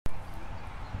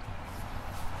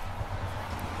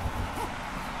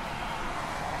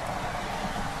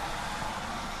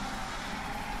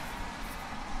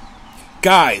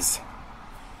Guys,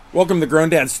 welcome to Grown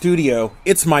Dad Studio.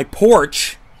 It's my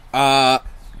porch.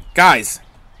 Guys,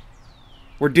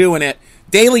 we're doing it.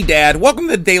 Daily Dad, welcome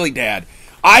to Daily Dad.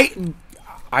 I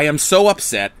am so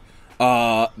upset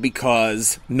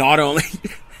because not only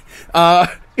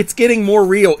it's getting more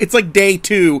real. It's like day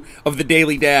 2 of the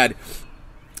Daily Dad,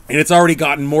 and it's already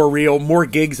gotten more real. More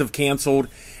gigs have canceled,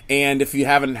 and if you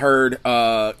haven't heard,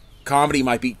 comedy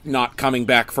might be not coming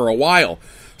back for a while.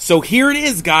 So here it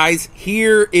is, guys.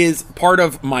 Here is part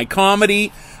of my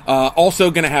comedy.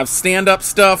 Also going to have stand-up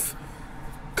stuff.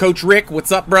 Coach Rick,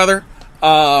 what's up, brother?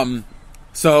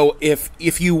 So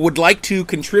if you would like to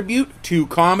contribute to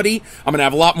comedy, I'm going to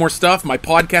have a lot more stuff. My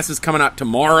podcast is coming out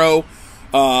tomorrow.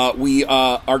 We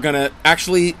are going to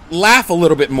actually laugh a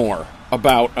little bit more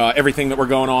about everything that we're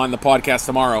going on in the podcast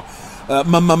tomorrow.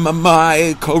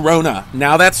 My Corona.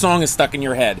 Now that song is stuck in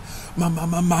your head.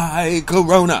 My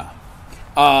Corona.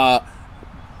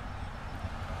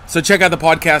 So check out the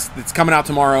podcast that's coming out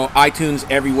tomorrow, iTunes,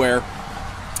 everywhere.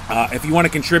 If you want to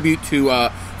contribute to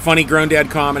funny Grown Dad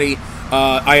comedy,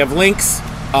 I have links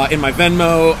in my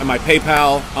Venmo and my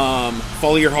PayPal.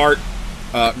 Follow your heart.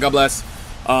 God bless.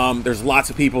 There's lots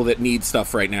of people that need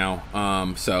stuff right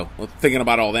now, so we're thinking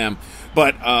about all them.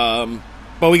 But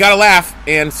we got to laugh,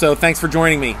 and so thanks for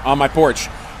joining me on my porch.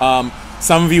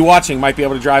 Some of you watching might be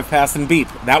able to drive past and beep.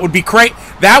 That would be great.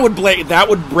 That would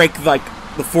break like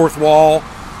the fourth wall.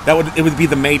 It would be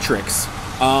the Matrix.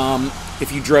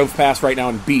 If you drove past right now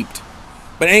and beeped.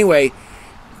 But anyway,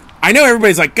 I know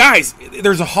everybody's like, guys,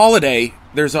 there's a holiday.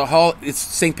 It's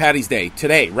St. Patty's Day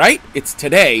today, right? It's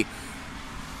today.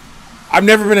 I've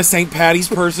never been a St. Patty's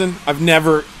person. I've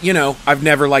never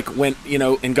like went,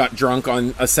 and got drunk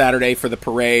on a Saturday for the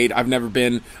parade.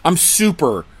 I'm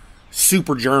super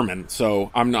German,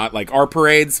 so I'm not like our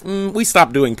parades. We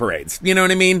stopped doing parades. You know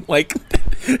what I mean? Like,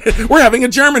 we're having a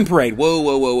German parade.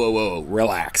 Whoa.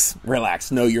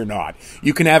 Relax. No, you're not.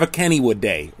 You can have a Kennywood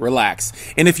Day. Relax.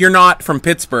 And if you're not from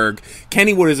Pittsburgh,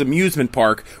 Kennywood is an amusement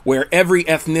park where every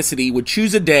ethnicity would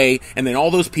choose a day, and then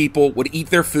all those people would eat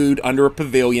their food under a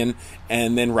pavilion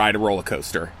and then ride a roller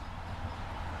coaster.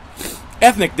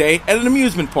 Ethnic Day at an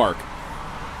amusement park.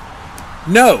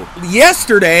 No,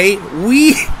 yesterday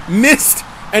we missed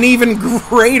an even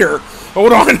greater.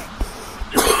 Hold on.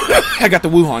 I got the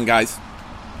Wuhan, guys.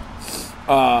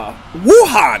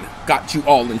 Wuhan got you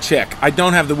all in check. I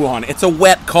don't have the Wuhan. It's a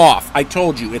wet cough. I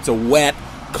told you, it's a wet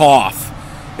cough.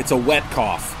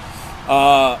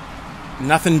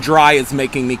 Nothing dry is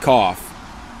making me cough.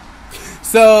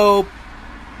 So,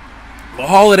 the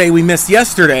holiday we missed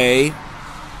yesterday.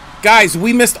 Guys,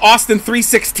 we missed Austin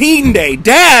 316 Day.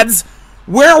 Dads,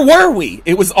 where were we?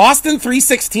 It was Austin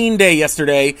 316 Day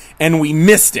yesterday, and we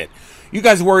missed it. You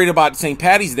guys worried about St.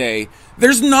 Patty's Day.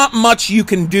 There's not much you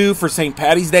can do for St.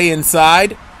 Patty's Day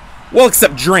inside. Well,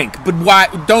 except drink. But why?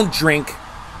 Don't drink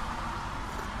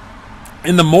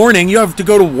in the morning. You have to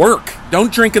go to work.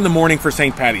 Don't drink in the morning for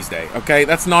St. Patty's Day, okay?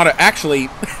 That's not actually...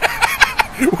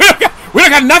 we don't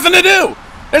got nothing to do.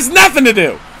 There's nothing to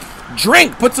do.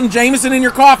 Drink. Put some Jameson in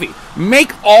your coffee.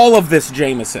 Make all of this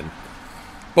Jameson.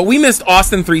 But we missed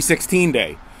Austin 316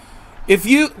 Day.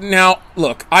 Now,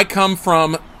 look, I come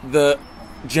from the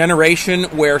generation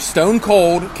where Stone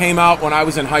Cold came out when I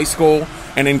was in high school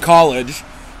and in college.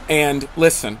 And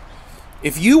listen,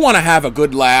 if you want to have a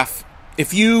good laugh,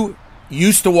 if you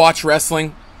used to watch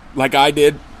wrestling like I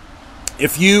did,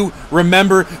 if you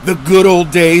remember the good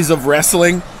old days of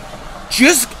wrestling,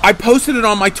 I posted it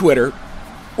on my Twitter,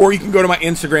 or you can go to my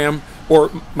Instagram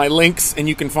or my links, and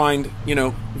you can find,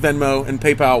 Venmo and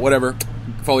PayPal, whatever.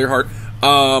 Follow your heart.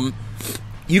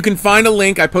 You can find a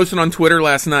link I posted on Twitter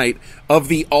last night of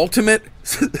the ultimate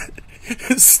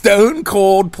Stone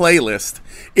Cold playlist.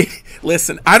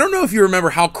 Listen, I don't know if you remember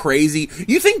how crazy.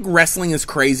 You think wrestling is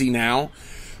crazy now?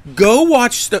 Go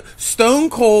watch Stone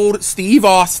Cold Steve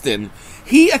Austin.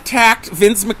 He attacked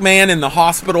Vince McMahon in the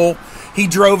hospital. He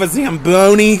drove a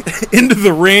Zamboni into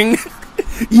the ring.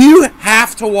 You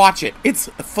have to watch it. It's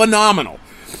phenomenal.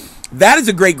 That is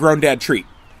a great Grown Dad treat.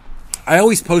 I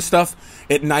always post stuff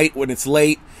at night when it's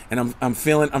late and I'm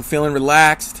feeling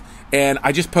relaxed, and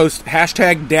I just post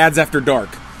hashtag Dads After Dark.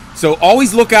 So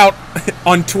always look out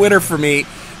on Twitter for me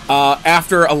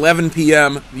after 11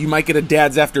 p.m. You might get a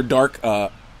Dads After Dark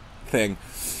thing.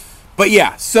 But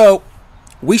yeah, so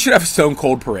we should have a Stone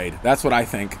Cold parade. That's what I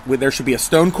think. There should be a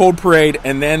Stone Cold parade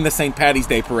and then the St. Patty's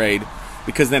Day parade,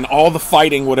 because then all the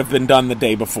fighting would have been done the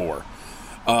day before.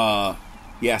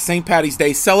 Yeah, St. Patty's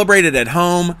Day, celebrated at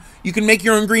home. You can make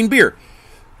your own green beer.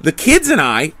 The kids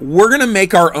and we're going to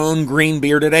make our own green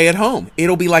beer today at home.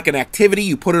 It'll be like an activity.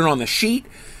 You put it on the sheet.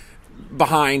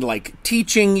 behind like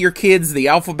teaching your kids the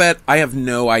alphabet. I have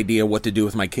no idea what to do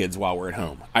with my kids while we're at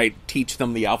home. I teach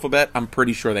them the alphabet. I'm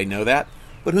pretty sure they know that,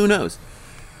 but who knows?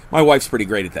 My wife's pretty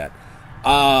great at that.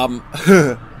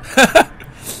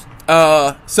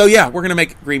 So yeah, we're gonna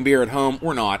make green beer at home.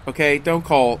 We're not, okay? Don't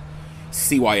call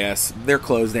CYS. They're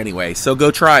closed anyway, so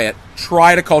go try it.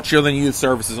 Try to call Children Youth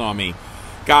Services on me.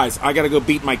 Guys, I gotta go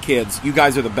beat my kids. You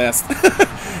guys are the best.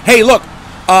 Hey, look,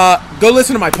 go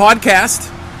listen to my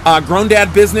podcast, Grown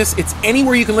Dad Business. It's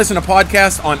anywhere you can listen to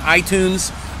podcasts on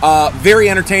iTunes. Very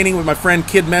entertaining with my friend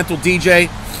Kid Mental DJ.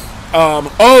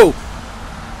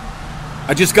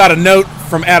 I just got a note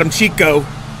from Adam Chico.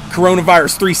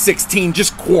 Coronavirus 316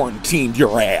 just quarantined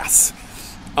your ass.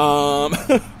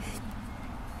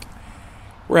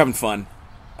 We're having fun.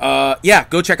 Yeah,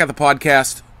 go check out the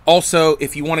podcast. Also,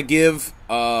 if you want to give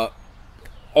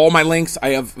all my links, I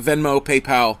have Venmo,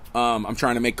 PayPal. I'm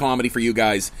trying to make comedy for you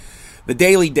guys. The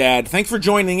Daily Dad. Thanks for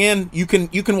joining in. You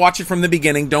can watch it from the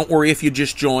beginning. Don't worry if you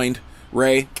just joined.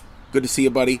 Ray, good to see you,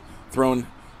 buddy. Throwing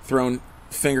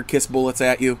finger kiss bullets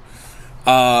at you.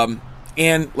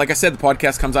 And like I said, the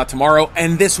podcast comes out tomorrow.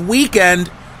 And this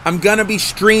weekend, I'm going to be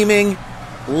streaming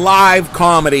live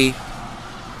comedy.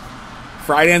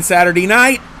 Friday and Saturday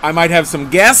night, I might have some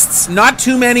guests. Not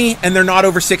too many, and they're not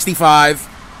over 65.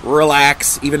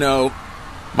 Relax, even though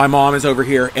my mom is over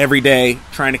here every day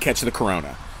trying to catch the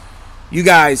corona. You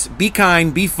guys, be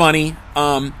kind, be funny.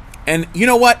 And you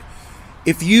know what?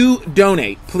 If you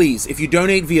donate, please, if you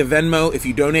donate via Venmo, if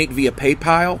you donate via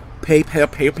PayPal,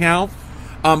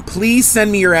 please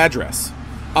send me your address.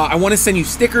 I want to send you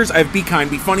stickers. I have Be Kind,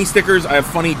 Be Funny stickers. I have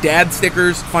funny dad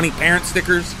stickers, funny parent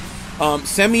stickers.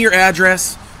 Send me your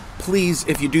address. Please,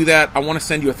 if you do that, I want to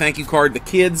send you a thank you card. The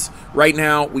kids, right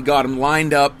now, we got them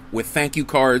lined up with thank you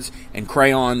cards and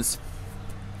crayons.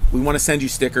 We want to send you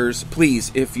stickers.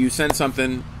 Please, if you send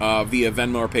something via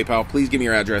Venmo or PayPal, please give me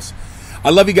your address. I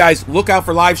love you guys. Look out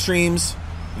for live streams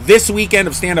this weekend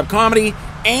of stand-up comedy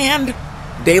and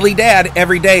Daily Dad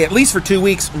every day, at least for 2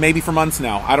 weeks, maybe for months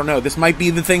now. I don't know. This might be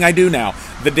the thing I do now.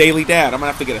 The Daily Dad. I'm going to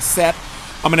have to get a set.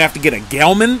 I'm going to have to get a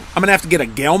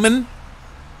Gelman.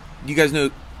 You guys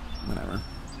know... Whatever.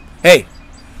 Hey,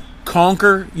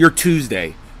 conquer your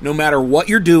Tuesday. No matter what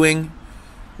you're doing,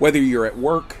 whether you're at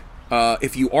work.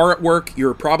 If you are at work,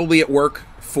 you're probably at work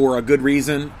for a good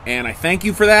reason, and I thank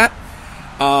you for that.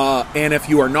 And if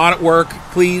you are not at work,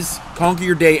 please conquer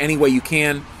your day any way you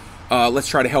can. Let's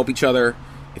try to help each other.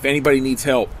 If anybody needs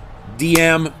help,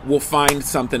 DM, we'll find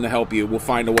something to help you. We'll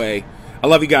find a way. I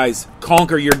love you guys.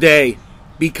 Conquer your day.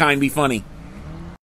 Be kind, be funny.